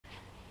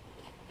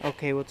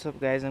Okay, what's up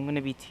guys? I'm going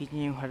to be teaching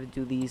you how to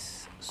do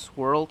these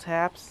swirl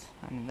taps.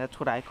 I mean, that's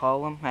what I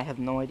call them. I have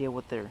no idea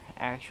what they're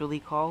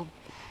actually called.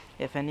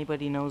 If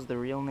anybody knows the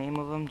real name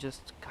of them,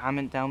 just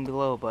comment down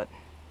below, but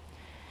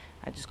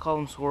I just call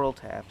them swirl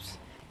taps.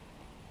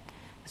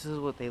 This is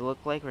what they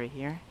look like right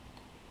here.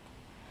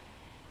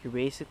 You're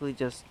basically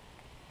just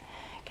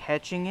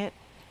catching it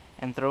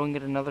and throwing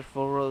it another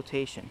full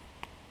rotation.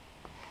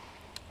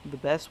 The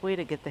best way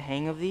to get the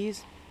hang of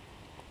these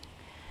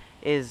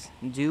is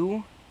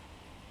do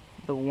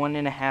the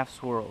 1.5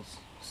 swirls.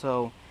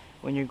 So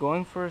when you're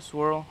going for a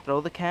swirl,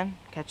 throw the Ken,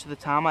 catch the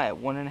Tama at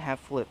 1.5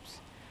 flips.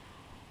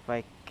 If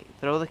I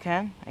throw the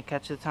Ken, I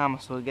catch the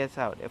Tama so it gets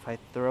out. If I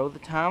throw the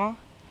Tama,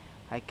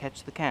 I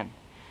catch the Ken.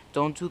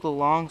 Don't do the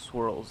long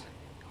swirls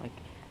like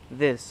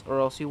this, or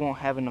else you won't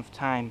have enough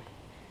time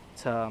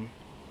to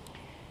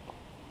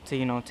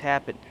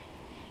tap it.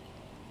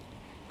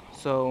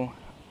 So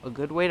a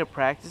good way to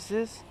practice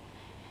this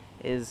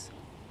is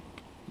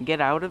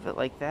get out of it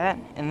like that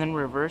and then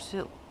reverse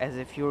it as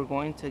if you were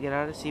going to get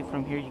out of it. See,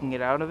 from here you can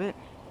get out of it.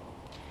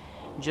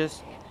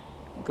 Just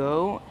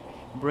go,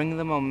 bring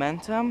the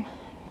momentum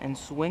and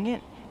swing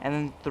it, and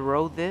then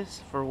throw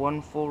this for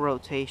one full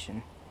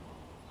rotation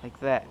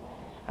like that.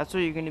 That's what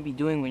you're going to be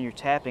doing when you're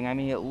tapping. I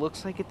mean, it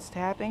looks like it's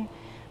tapping,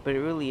 but it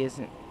really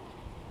isn't.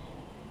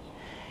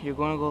 You're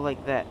going to go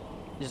like that.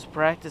 Just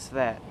practice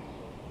that,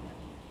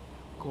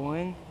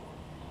 going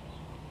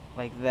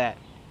like that.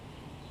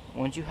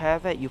 Once you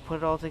have that, you put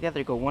it all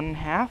together. Go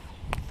 1.5,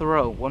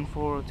 throw, one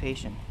full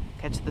rotation.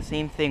 Catch the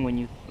same thing when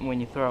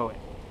you throw it.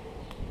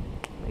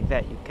 Like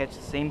that, you catch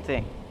the same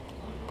thing.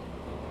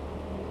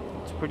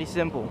 It's pretty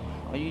simple.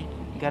 All you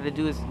gotta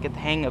do is get the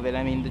hang of it.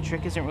 I mean, the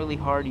trick isn't really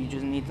hard, you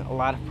just need a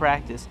lot of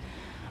practice.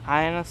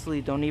 I honestly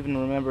don't even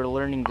remember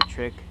learning the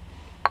trick.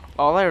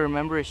 All I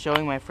remember is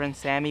showing my friend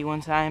Sammy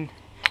one time,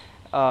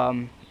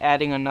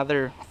 adding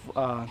another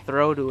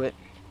throw to it,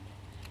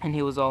 and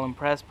he was all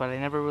impressed, but I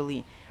never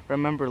really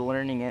remember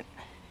learning it.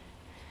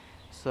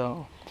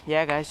 So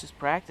yeah guys, just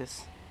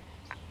practice.